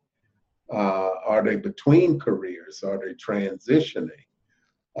meet? Are they between careers? Are they transitioning?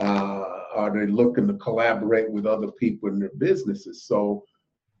 Are they looking to collaborate with other people in their businesses? So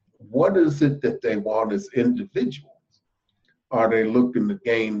what is it that they want as individuals? Are they looking to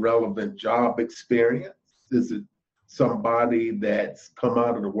gain relevant job experience? Is it somebody that's come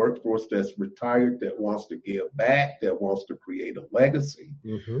out of the workforce that's retired, that wants to give back, that wants to create a legacy?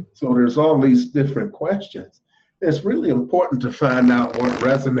 Mm-hmm. So there's all these different questions. It's really important to find out what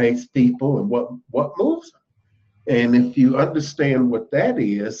resonates people and what moves them. And if you understand what that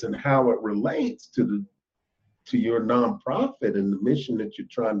is and how it relates to your nonprofit and the mission that you're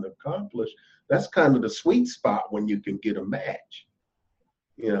trying to accomplish, that's kind of the sweet spot when you can get a match.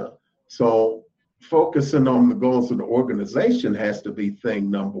 So focusing on the goals of the organization has to be thing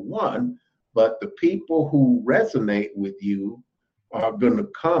number one, but the people who resonate with you are going to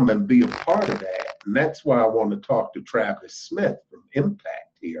come and be a part of that. And that's why I want to talk to Travis Smith from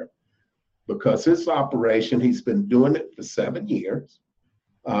Impact here, because his operation, he's been doing it for 7 years.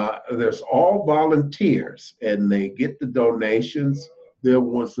 There's all volunteers, and they get the donations there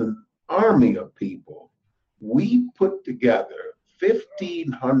was an army of people. We put together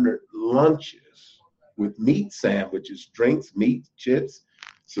 1,500 lunches with meat sandwiches, drinks, meat, chips,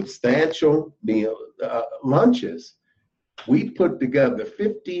 substantial meal lunches. We put together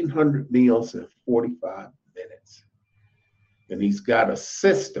 1,500 meals in 45 minutes. And he's got a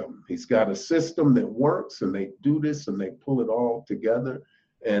system. He's got a system that works, and they do this and they pull it all together.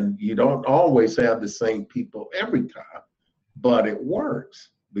 And you don't always have the same people every time, but it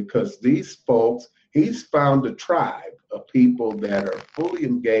works because these folks, he's found a tribe of people that are fully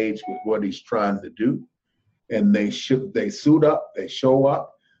engaged with what he's trying to do. And they suit up, they show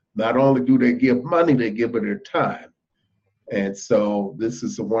up. Not only do they give money, they give it their time. And so this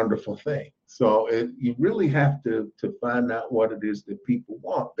is a wonderful thing. So you really have to find out what it is that people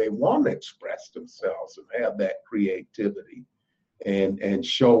want. They want to express themselves and have that creativity and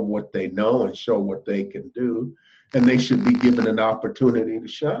show what they know and show what they can do. And they should be given an opportunity to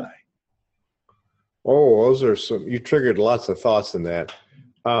shine. Oh, those are you triggered lots of thoughts in that.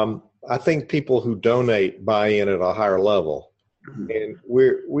 I think people who donate buy in at a higher level. And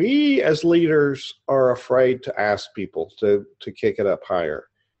we as leaders are afraid to ask people to kick it up higher.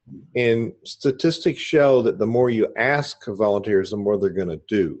 And statistics show that the more you ask volunteers, the more they're going to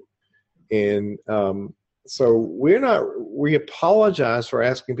do. And so we apologize for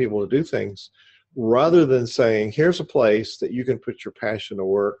asking people to do things rather than saying, here's a place that you can put your passion to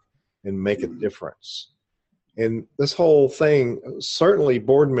work and make a difference. And this whole thing, certainly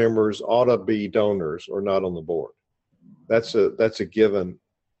board members ought to be donors or not on the board. That's a given,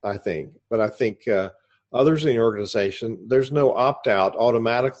 I think. But I think others in the organization, there's no opt-out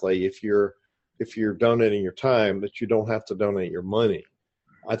automatically if you're donating your time that you don't have to donate your money.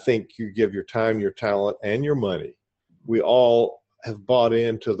 I think you give your time, your talent, and your money. We all have bought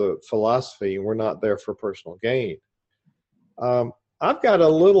into the philosophy, and we're not there for personal gain. I've got a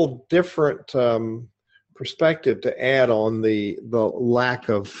little different perspective to add on the lack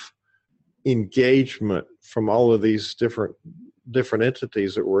of engagement from all of these different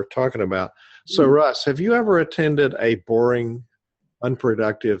entities that we're talking about. So, Russ, have you ever attended a boring,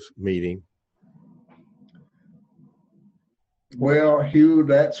 unproductive meeting? Well, Hugh,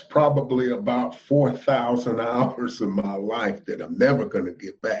 that's probably about 4,000 hours of my life that I'm never going to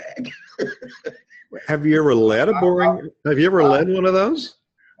get back. Have you ever led a boring? Have you ever led one of those?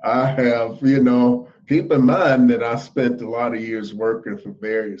 I have, keep in mind that I spent a lot of years working for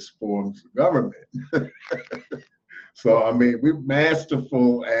various forms of government. So, I mean, we're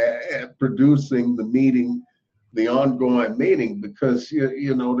masterful at producing the meeting, the ongoing meeting, because,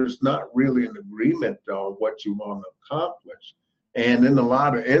 there's not really an agreement on what you want to accomplish. And in a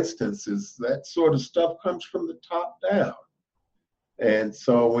lot of instances, that sort of stuff comes from the top down. And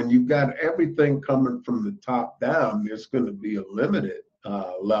so when you've got everything coming from the top down, there's going to be a limited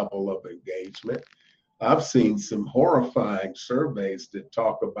level of engagement. I've seen some horrifying surveys that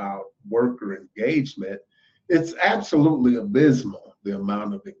talk about worker engagement. It's absolutely abysmal, the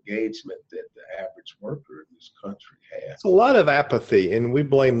amount of engagement that the average worker in this country has. It's a lot of apathy, and we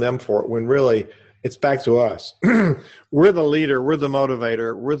blame them for it when really it's back to us. We're the leader, we're the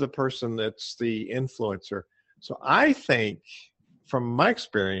motivator, we're the person that's the influencer. So I think, from my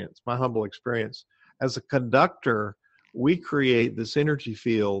experience, my humble experience, as a conductor, we create this energy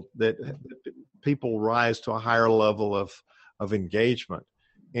field that people rise to a higher level of engagement.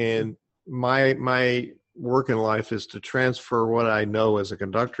 And my work in life is to transfer what I know as a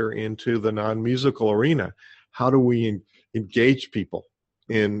conductor into the non-musical arena. How do we engage people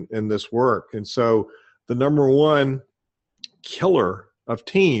in this work? And so the number one killer of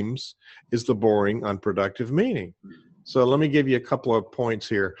teams is the boring, unproductive meeting. So let me give you a couple of points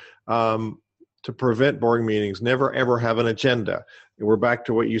here. To prevent boring meetings, never ever have an agenda. And we're back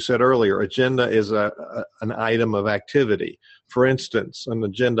to what you said earlier. Agenda is an item of activity. For instance, an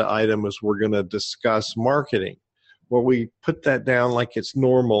agenda item is we're going to discuss marketing. Well, we put that down like it's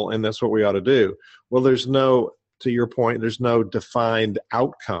normal and that's what we ought to do. Well, to your point, there's no defined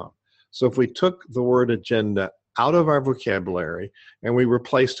outcome. So if we took the word agenda out of our vocabulary and we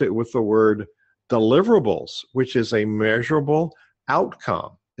replaced it with the word deliverables, which is a measurable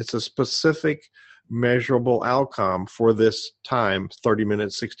outcome. It's a specific measurable outcome for this time, 30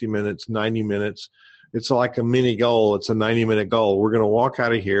 minutes, 60 minutes, 90 minutes. It's like a mini goal. It's a 90-minute goal. We're going to walk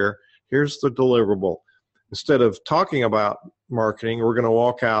out of here. Here's the deliverable. Instead of talking about marketing, we're going to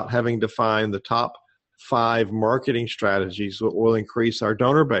walk out having defined the top 5 marketing strategies that will increase our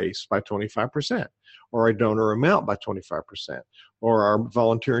donor base by 25%, or our donor amount by 25%, or our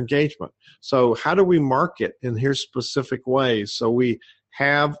volunteer engagement. So how do we market? And here's specific ways. So we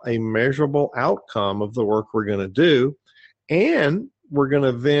have a measurable outcome of the work we're going to do, and we're going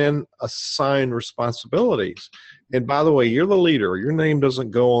to then assign responsibilities. And by the way, you're the leader. Your name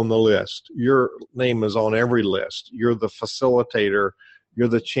doesn't go on the list. Your name is on every list. You're the facilitator. You're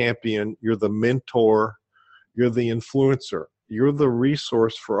the champion. You're the mentor. You're the influencer. You're the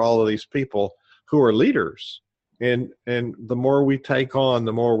resource for all of these people who are leaders. And the more we take on,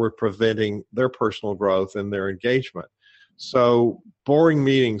 the more we're preventing their personal growth and their engagement. So boring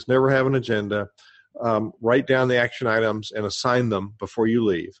meetings, never have an agenda. Write down the action items and assign them before you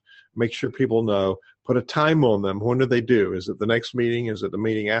leave. Make sure people know. Put a time on them. When do they do? Is it the next meeting? Is it the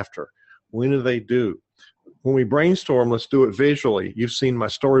meeting after? When do they do? When we brainstorm, let's do it visually. You've seen my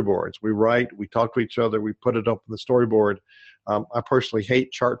storyboards. We write, we talk to each other, we put it up on the storyboard. I personally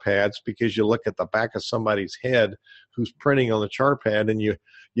hate chart pads because you look at the back of somebody's head who's printing on the chart pad, and you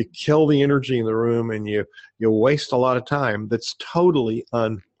kill the energy in the room, and you waste a lot of time that's totally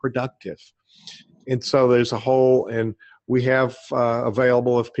unproductive. And so there's a whole, and we have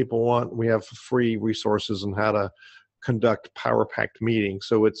available, if people want, we have free resources on how to conduct power-packed meetings.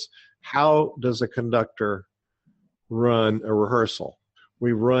 So it's, how does a conductor run a rehearsal?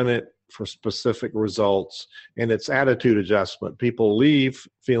 We run it for specific results, and it's attitude adjustment. People leave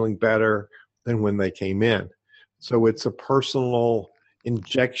feeling better than when they came in. So it's a personal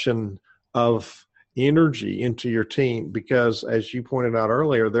injection of energy into your team because, as you pointed out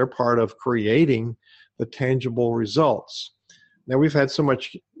earlier, they're part of creating the tangible results. Now, we've had so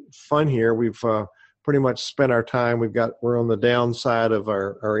much fun here. We've pretty much spent our time. We're on the downside of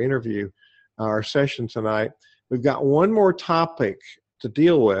our interview, our session tonight. We've got one more topic to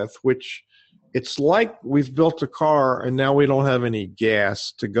deal with, which it's like we've built a car and now we don't have any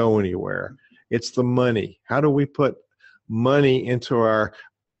gas to go anywhere. It's the money. How do we put money into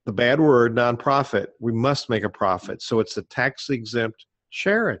the bad word, nonprofit? We must make a profit. So it's a tax-exempt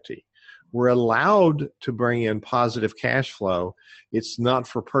charity. We're allowed to bring in positive cash flow. It's not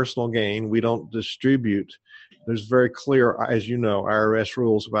for personal gain. We don't distribute. There's very clear, as you know, IRS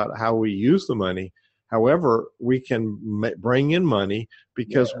rules about how we use the money. However, we can bring in money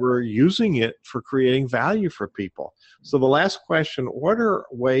because we're using it for creating value for people. So the last question, what are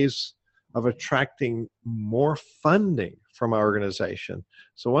ways of attracting more funding from our organization?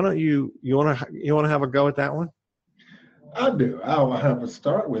 So why don't you want to have a go at that one? I do. I'll have a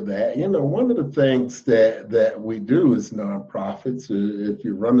start with that. One of the things that we do as nonprofits, if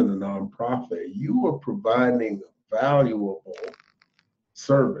you're running a nonprofit, you are providing a valuable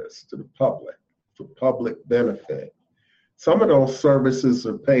service to the public for public benefit. Some of those services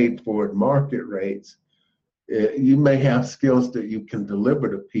are paid for at market rates. You may have skills that you can deliver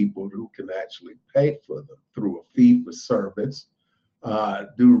to people who can actually pay for them through a fee for service,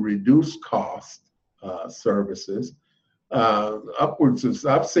 do reduced cost services.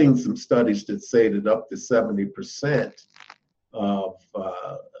 I've seen some studies that say that up to 70% of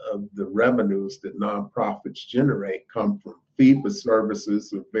the revenues that nonprofits generate come from fee for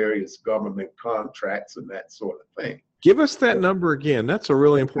services or various government contracts and that sort of thing. Give us that number again. That's a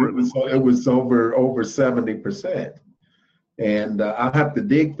really important one. It was over 70%. And I'll have to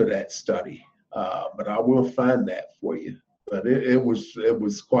dig for that study, but I will find that for you. But it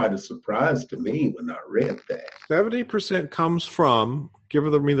was quite a surprise to me when I read that. 70% comes from, give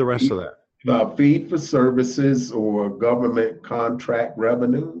me the rest of that. Fee for services or government contract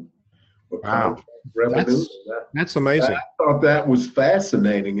revenue. Wow. That's amazing. I thought that was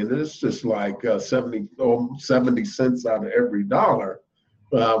fascinating. And it's just like 70 cents out of every dollar.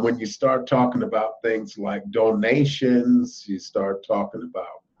 When you start talking about things like donations, you start talking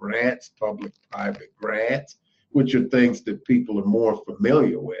about grants, public-private grants, which are things that people are more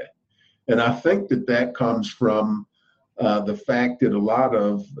familiar with. And I think that comes from the fact that a lot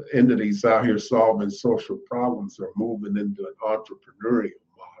of entities out here solving social problems are moving into an entrepreneurial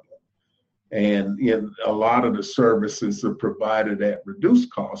model. And a lot of the services are provided at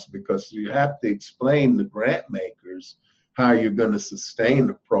reduced cost because you have to explain to grant makers how you're going to sustain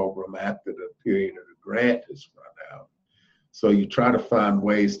the program after the period of the grant has run out. So you try to find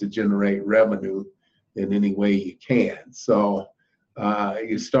ways to generate revenue in any way you can. So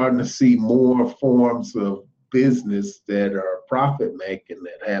you're starting to see more forms of business that are profit making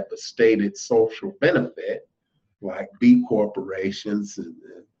that have a stated social benefit, like B corporations. And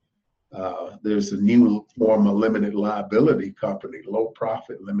there's a new form of limited liability company, low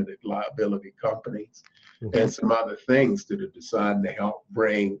profit limited liability companies, and some other things that are designed to help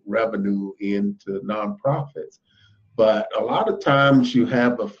bring revenue into nonprofits. But a lot of times you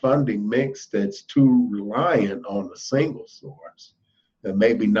have a funding mix that's too reliant on a single source and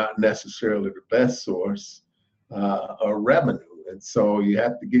maybe not necessarily the best source of revenue. And so you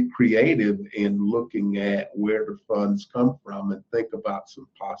have to get creative in looking at where the funds come from and think about some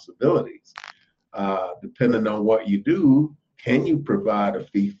possibilities. Depending on what you do, can you provide a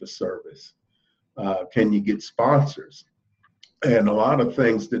fee for service? Can you get sponsors? And a lot of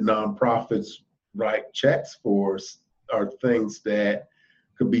things that nonprofits write checks for are things that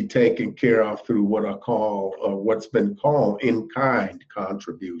could be taken care of through what I call, what's been called in-kind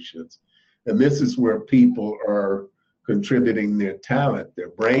contributions. And this is where people are contributing their talent, their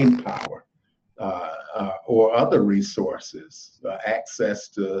brain power, or other resources, access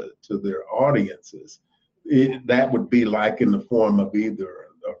to their audiences. That would be like in the form of either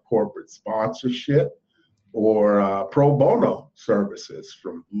a corporate sponsorship or pro bono services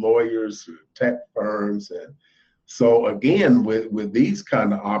from lawyers, tech firms. And so again, with these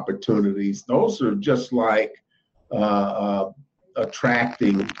kind of opportunities, those are just like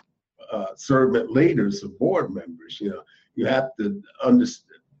attracting servant leaders or board members. You have to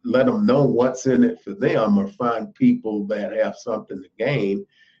let them know what's in it for them, or find people that have something to gain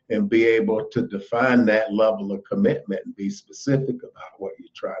and be able to define that level of commitment and be specific about what you're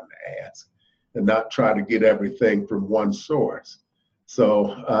trying to ask, and not try to get everything from one source.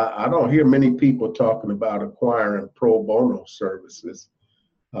 So I don't hear many people talking about acquiring pro bono services,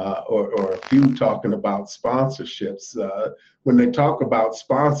 or a few talking about sponsorships. When they talk about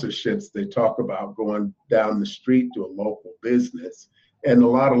sponsorships, they talk about going down the street to a local business. And a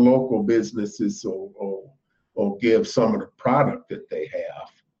lot of local businesses will give some of the product that they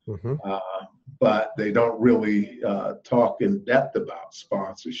have. Mm-hmm. But they don't really talk in depth about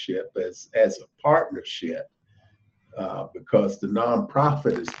sponsorship as a partnership, because the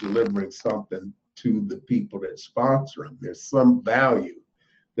nonprofit is delivering something to the people that sponsor them. There's some value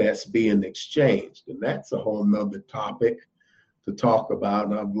that's being exchanged, and that's a whole nother topic to talk about.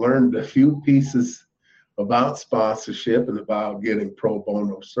 And I've learned a few pieces about sponsorship and about getting pro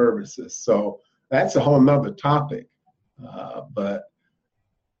bono services. So that's a whole nother topic, but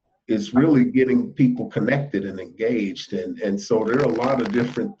it's really getting people connected and engaged. And so there are a lot of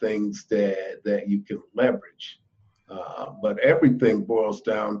different things that you can leverage. But everything boils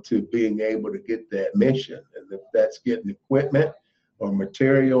down to being able to get that mission. And if that's getting equipment or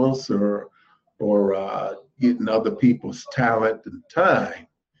materials or getting other people's talent and time,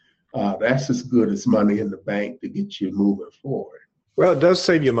 that's as good as money in the bank to get you moving forward. Well, it does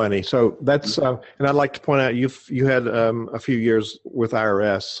save you money. So that's, and I'd like to point out you had a few years with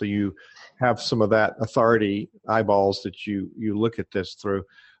IRS, so you have some of that authority eyeballs that you look at this through.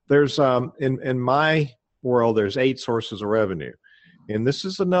 There's in my world, there's 8 sources of revenue. And this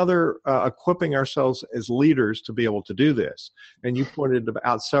is another equipping ourselves as leaders to be able to do this. And you pointed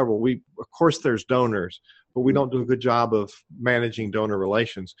out several. Of course, there's donors, but we don't do a good job of managing donor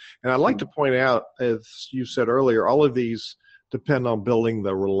relations. And I'd like to point out, as you said earlier, all of these depend on building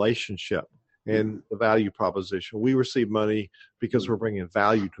the relationship and the value proposition. We receive money because we're bringing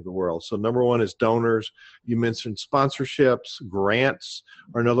value to the world. So number one is donors. You mentioned sponsorships, grants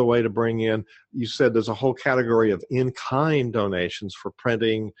are another way to bring in. You said there's a whole category of in-kind donations for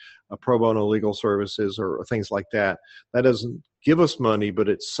printing, pro bono legal services, or things like that. That doesn't give us money, but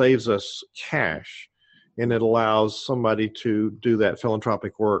it saves us cash, and it allows somebody to do that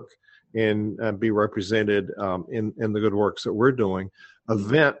philanthropic work and be represented in the good works that we're doing.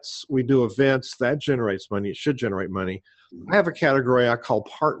 Events, we do events, that generates money. It should generate money. I have a category I call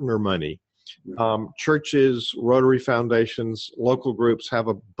partner money. Churches, Rotary foundations, local groups have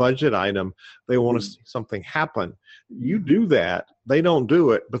a budget item. They want to see something happen. You do that. They don't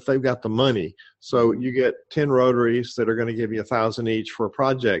do it, but they've got the money. So you get 10 Rotaries that are going to give you $1,000 each for a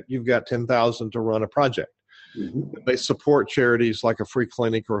project. You've got $10,000 to run a project. Mm-hmm. They support charities like a free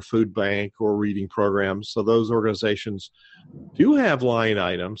clinic or a food bank or reading programs. So those organizations do have line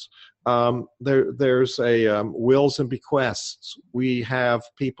items. There's a wills and bequests. We have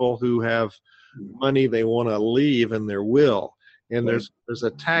people who have money they want to leave in their will, and there's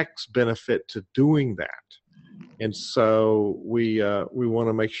a tax benefit to doing that. And so we want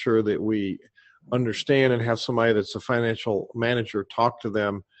to make sure that we understand and have somebody that's a financial manager talk to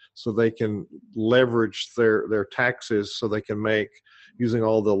them, so they can leverage their taxes, so they can make, using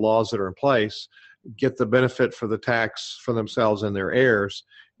all the laws that are in place, get the benefit for the tax for themselves and their heirs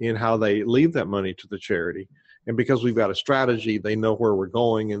in how they leave that money to the charity. And because we've got a strategy, they know where we're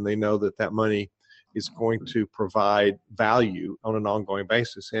going, and they know that that money is going to provide value on an ongoing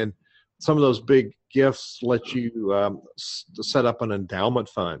basis. And some of those big gifts let you set up an endowment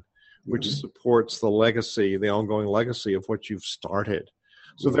fund, which supports the legacy, the ongoing legacy of what you've started.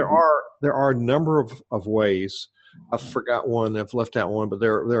 So there are a number of ways. I forgot one, I've left out one, but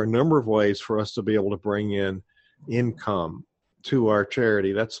there are a number of ways for us to be able to bring in income to our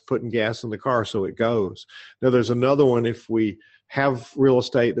charity. That's putting gas in the car so it goes. Now, there's another one. If we have real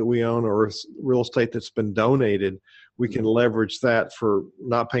estate that we own or real estate that's been donated, we can leverage that for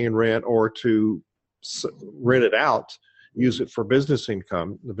not paying rent or to rent it out, use it for business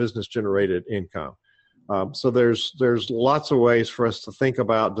income, the business generated income. So there's lots of ways for us to think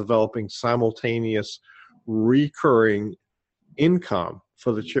about developing simultaneous recurring income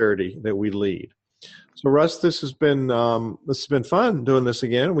for the charity that we lead. So Russ, this has been fun doing this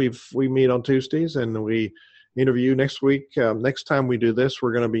again. We meet on Tuesdays and we interview next week. Next time we do this,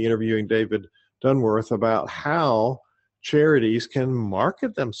 we're going to be interviewing David Dunworth about how charities can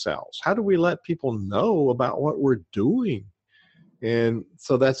market themselves. How do we let people know about what we're doing? And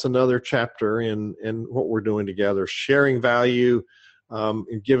so that's another chapter in what we're doing together, sharing value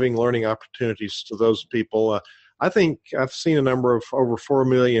and giving learning opportunities to those people. I think I've seen a number of over 4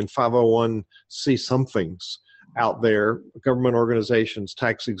 million 501c somethings out there, government organizations,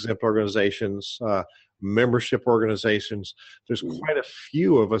 tax-exempt organizations, membership organizations. There's quite a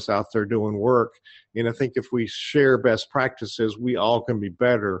few of us out there doing work. And I think if we share best practices, we all can be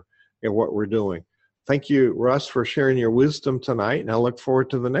better at what we're doing. Thank you, Russ, for sharing your wisdom tonight, and I look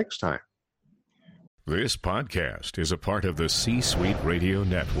forward to the next time. This podcast is a part of the C-Suite Radio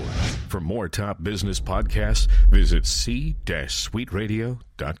Network. For more top business podcasts, visit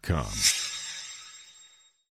c-suiteradio.com.